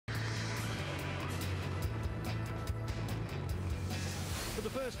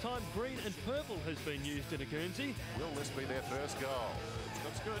first time green and purple has been used in a Guernsey. Will this be their first goal?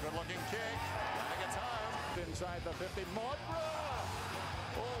 Looks good. Good looking kick. I think it's home. Inside the 50. Modra!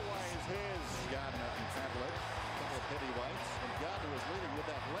 Always his. Gardner and Pavlich. A couple of heavyweights. And Gardner is leading with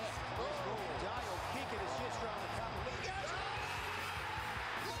that left. Dale kick it is just around the cover. He goes!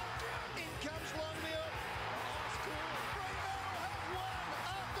 In comes Longmeal. Nice call. Fremantle have won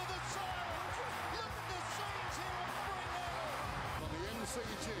after the silence. Look at the scenes here at Fremantle. On the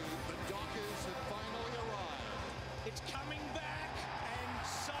MCG, the Dockers have finally arrived. It's coming back, and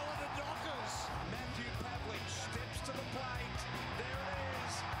so are the Dockers. Matthew Pavlich steps to the plate. There it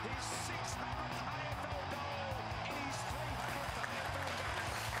is. His 600th AFL goal in his 300th AFL game.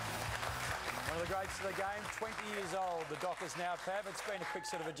 One of the greats of the game, 20 years old. The Dockers now, Pav. It's been a quick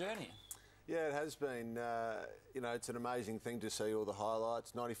sort of a journey. Yeah, it has been. You know, it's an amazing thing to see all the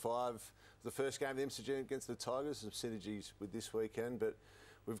highlights. 95, the first game of the MCG against the Tigers, some synergies with this weekend. But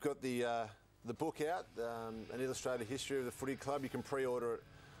we've got the book out, an illustrated history of the footy club. You can pre-order it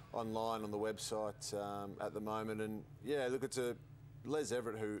online on the website at the moment. And yeah, look, it's Les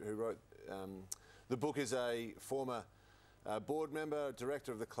Everett who wrote the book. Is a former board member,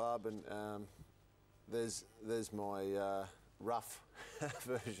 director of the club, and there's my rough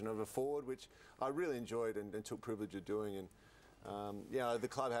version of a forward, which I really enjoyed and took privilege of doing. And you know, the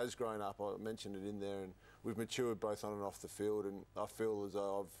club has grown up. I mentioned it in there, and we've matured both on and off the field. And I feel as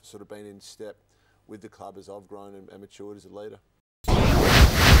though I've sort of been in step with the club as I've grown and matured as a leader.